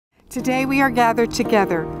Today we are gathered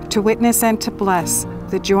together to witness and to bless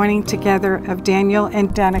the joining together of Daniel and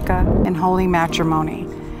Denica in holy matrimony.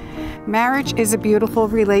 Marriage is a beautiful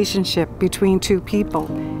relationship between two people.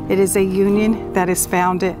 It is a union that is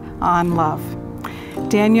founded on love.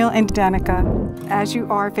 Daniel and Denica, as you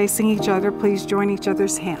are facing each other, please join each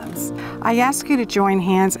other's hands. I ask you to join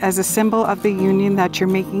hands as a symbol of the union that you're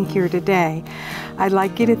making here today. I'd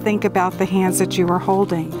like you to think about the hands that you are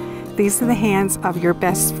holding. These are the hands of your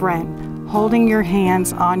best friend, holding your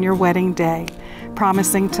hands on your wedding day,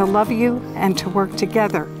 promising to love you and to work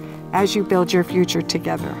together as you build your future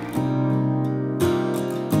together.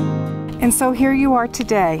 And so here you are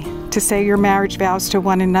today to say your marriage vows to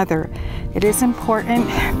one another. It is important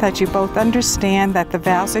that you both understand that the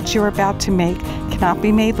vows that you're about to make cannot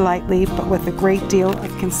be made lightly, but with a great deal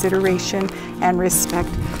of consideration and respect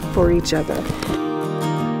for each other.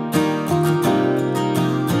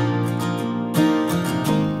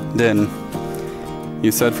 Den,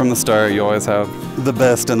 you said from the start you always have the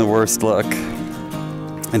best and the worst luck.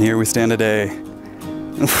 And here we stand today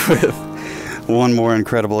with one more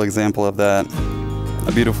incredible example of that.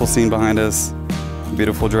 A beautiful scene behind us, a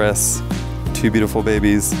beautiful dress, two beautiful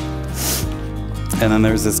babies, and then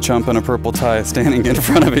there's this chump in a purple tie standing in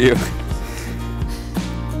front of you.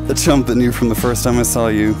 The chump that knew from the first time I saw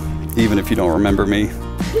you, even if you don't remember me,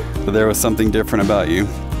 that there was something different about you,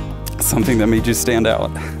 something that made you stand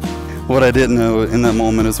out. What I didn't know in that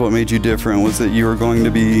moment is what made you different was that you were going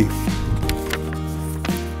to be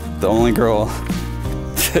the only girl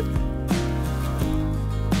that...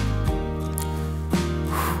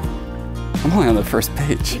 I'm only on the first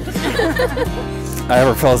page. I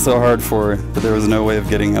ever felt so hard for, but there was no way of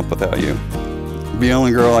getting up without you. The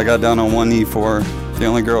only girl I got down on one knee for, the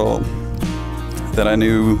only girl that I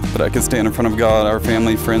knew that I could stand in front of God, our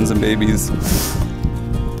family, friends, and babies,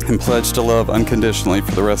 and pledge to love unconditionally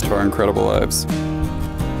for the rest of our incredible lives.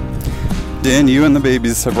 Dan, you and the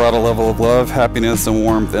babies have brought a level of love, happiness, and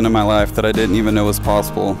warmth into my life that I didn't even know was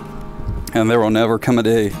possible. And there will never come a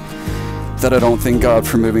day that I don't thank God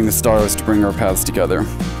for moving the stars to bring our paths together.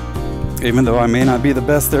 Even though I may not be the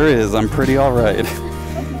best there is, I'm pretty all right.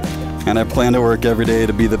 And I plan to work every day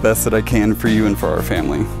to be the best that I can for you and for our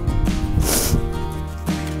family.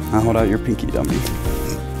 I'll hold out your pinky, dummy.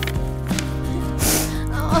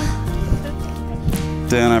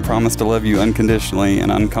 Dan, I promise to love you unconditionally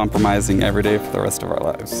and uncompromising every day for the rest of our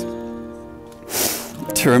lives.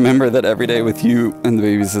 To remember that every day with you and the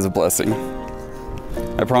babies is a blessing.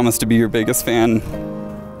 I promise to be your biggest fan,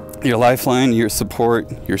 your lifeline, your support,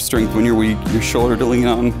 your strength when you're weak, your shoulder to lean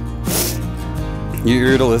on, your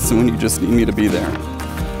ear to listen when you just need me to be there.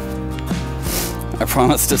 I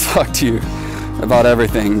promise to talk to you about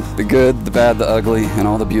everything, the good, the bad, the ugly, and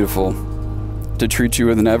all the beautiful. To treat you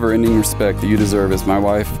with the never-ending respect that you deserve as my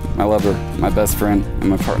wife, my lover, my best friend, and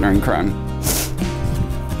my partner in crime.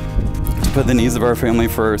 To put the needs of our family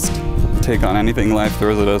first, take on anything life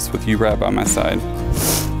throws at us with you right by my side.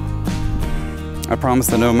 I promise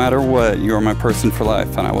that no matter what, you are my person for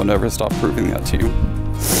life, and I will never stop proving that to you.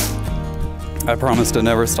 I promise to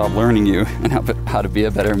never stop learning you and how to be a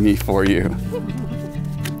better me for you.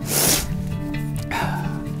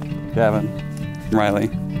 Gavin, Riley.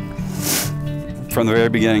 From the very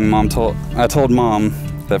beginning, I told Mom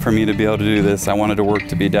that for me to be able to do this, I wanted to work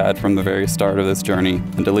to be dad from the very start of this journey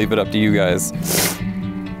and to leave it up to you guys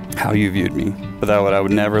how you viewed me. But that I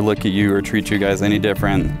would never look at you or treat you guys any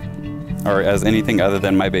different or as anything other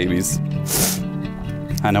than my babies.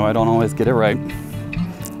 I know I don't always get it right,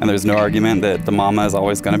 and there's no argument that the mama is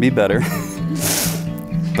always going to be better.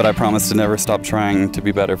 But I promise to never stop trying to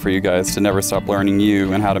be better for you guys, to never stop learning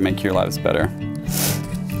you and how to make your lives better.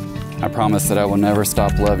 I promise that I will never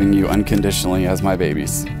stop loving you unconditionally as my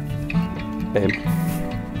babies. Babe,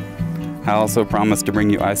 I also promise to bring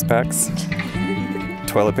you ice packs,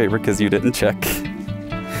 toilet paper because you didn't check,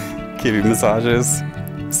 give you massages,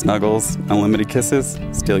 snuggles, unlimited kisses,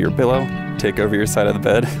 steal your pillow, take over your side of the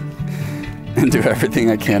bed, and do everything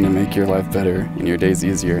I can to make your life better and your days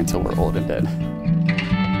easier until we're old and dead.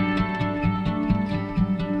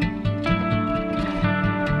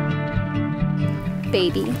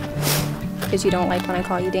 Baby, because you don't like when I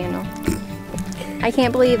call you Daniel. I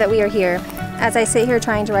can't believe that we are here. As I sit here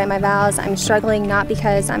trying to write my vows, I'm struggling not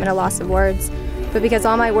because I'm at a loss of words, but because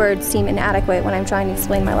all my words seem inadequate when I'm trying to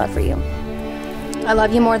explain my love for you. I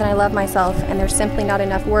love you more than I love myself, and there's simply not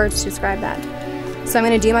enough words to describe that. So I'm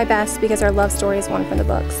going to do my best because our love story is one from the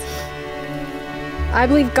books. I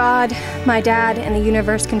believe God, my dad, and the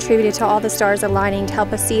universe contributed to all the stars aligning to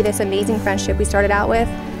help us see this amazing friendship we started out with.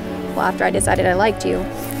 Well, after I decided I liked you,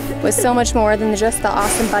 was so much more than just the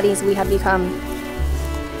awesome buddies we have become.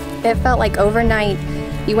 It felt like overnight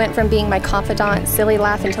you went from being my confidant, silly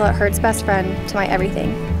laugh until it hurts best friend, to my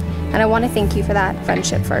everything. And I want to thank you for that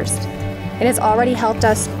friendship first. It has already helped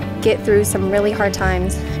us get through some really hard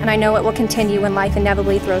times, and I know it will continue when life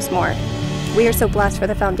inevitably throws more. We are so blessed for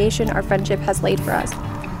the foundation our friendship has laid for us,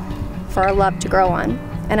 for our love to grow on,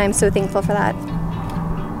 and I'm so thankful for that.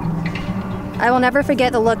 I will never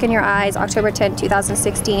forget the look in your eyes October 10,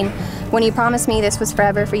 2016, when you promised me this was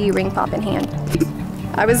forever for you, ring pop in hand.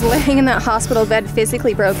 I was laying in that hospital bed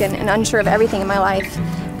physically broken and unsure of everything in my life,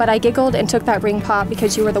 but I giggled and took that ring pop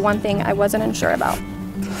because you were the one thing I wasn't unsure about.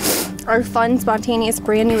 Our fun, spontaneous,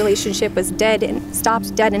 brand new relationship was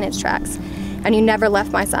stopped dead in its tracks, and you never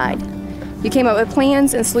left my side. You came up with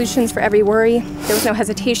plans and solutions for every worry. There was no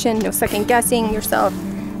hesitation, no second guessing yourself.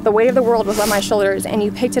 The weight of the world was on my shoulders, and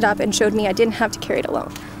you picked it up and showed me I didn't have to carry it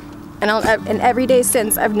alone. And every day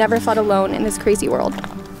since, I've never felt alone in this crazy world.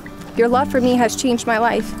 Your love for me has changed my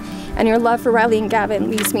life, and your love for Riley and Gavin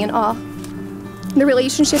leaves me in awe. The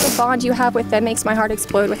relationship and bond you have with them makes my heart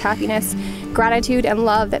explode with happiness, gratitude, and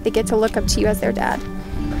love that they get to look up to you as their dad.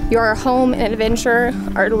 You are our home and adventure,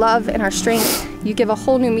 our love and our strength. You give a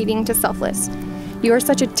whole new meaning to selfless. You are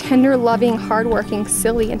such a tender, loving, hardworking,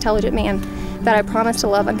 silly, intelligent man that I promise to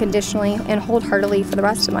love unconditionally and wholeheartedly for the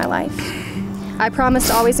rest of my life. I promise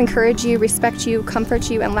to always encourage you, respect you, comfort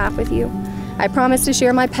you, and laugh with you. I promise to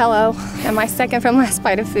share my pillow and my second from last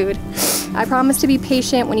bite of food. I promise to be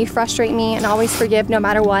patient when you frustrate me and always forgive no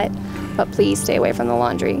matter what, but please stay away from the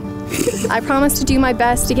laundry. I promise to do my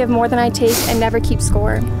best to give more than I take and never keep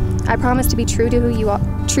score. I promise to be true to who you are,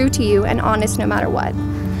 true to you and honest no matter what.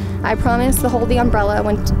 I promise to hold the umbrella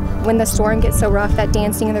when the storm gets so rough that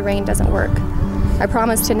dancing in the rain doesn't work. I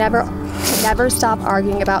promise to never stop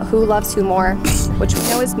arguing about who loves who more, which we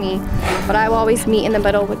know is me, but I will always meet in the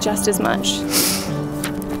middle with just as much.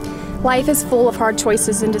 Life is full of hard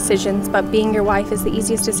choices and decisions, but being your wife is the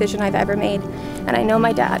easiest decision I've ever made, and I know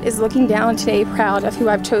my dad is looking down today proud of who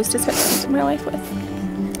I've chose to spend the rest of my life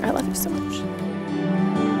with. I love you so much.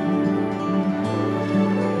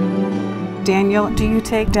 Daniel, do you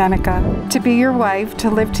take Denica to be your wife, to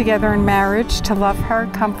live together in marriage, to love her,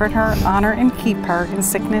 comfort her, honor and keep her in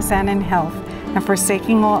sickness and in health, and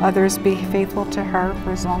forsaking all others, be faithful to her for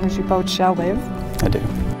as long as you both shall live? I do.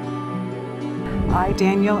 I,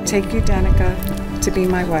 Daniel, take you, Denica, to be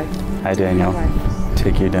my wife. I, Daniel,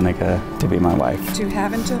 take you, Denica, to be my wife. To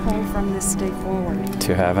have and to hold from this day forward.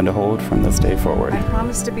 To have and to hold from this day forward. I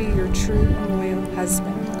promise to be your true and loyal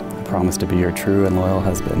husband. I promise to be your true and loyal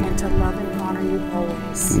husband. And to love and honor you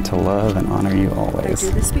always. And to love and honor you always. I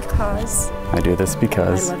do this because. I do this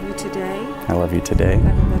because. I love you today. I love you today.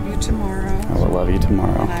 I will love you tomorrow. I will love you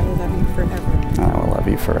tomorrow. And I will love you forever. And I will love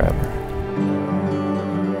you forever.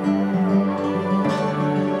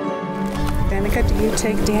 Denica, do you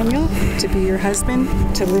take Daniel to be your husband,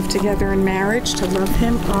 to live together in marriage, to love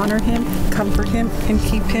him, honor him, comfort him, and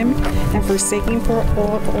keep him, and forsaking for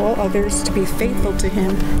all others, to be faithful to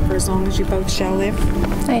him for as long as you both shall live?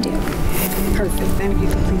 I do. Perfect. Then if you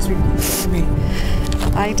can please repeat after me.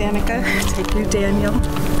 I, Denica, take you, Daniel.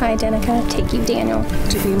 I, Denica, take you, Daniel.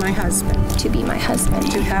 To be my husband. To be my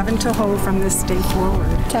husband. To have and to hold from this day forward.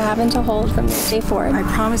 To have and to hold from this day forward. I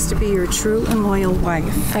promise to be your true and loyal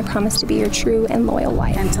wife. I promise to be your true and loyal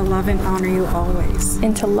wife. And to love and honor you always.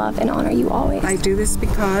 And to love and honor you always. I do this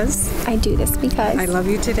because. I do this because. I love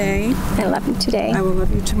you today. I love you today. I will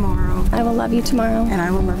love you tomorrow. I will love you tomorrow. And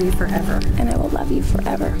I will love you forever. And I will love you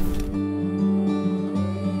forever.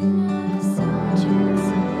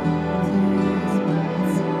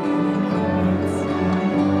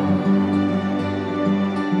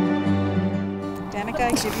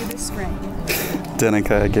 I give you this ring.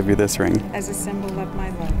 Denica, I give you this ring. As a symbol of my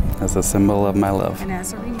love. As a symbol of my love. And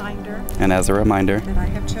as a reminder. And as a reminder. That I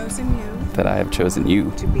have chosen you. That I have chosen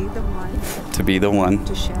you. To be the one. To be the one.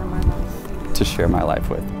 To share my life. To share my life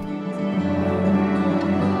with.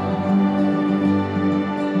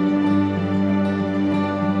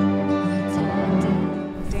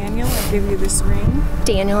 Daniel, I give you this ring.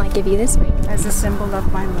 Daniel, I give you this ring. As a symbol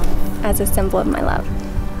of my love. As a symbol of my love.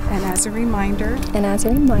 And as a reminder. And as a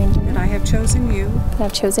reminder. That I have chosen you. That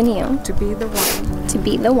I've chosen you. To be the one. To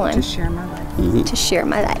be the one. To share my life. Mm-hmm. To share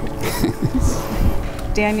my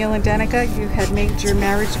life. Daniel and Denica, you had made your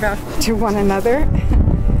marriage vow to one another.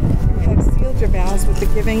 You had sealed your vows with the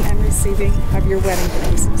giving and receiving of your wedding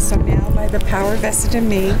rings. So now, by the power vested in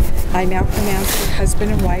me, I now pronounce you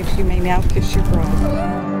husband and wife. You may now kiss your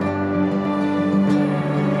bride.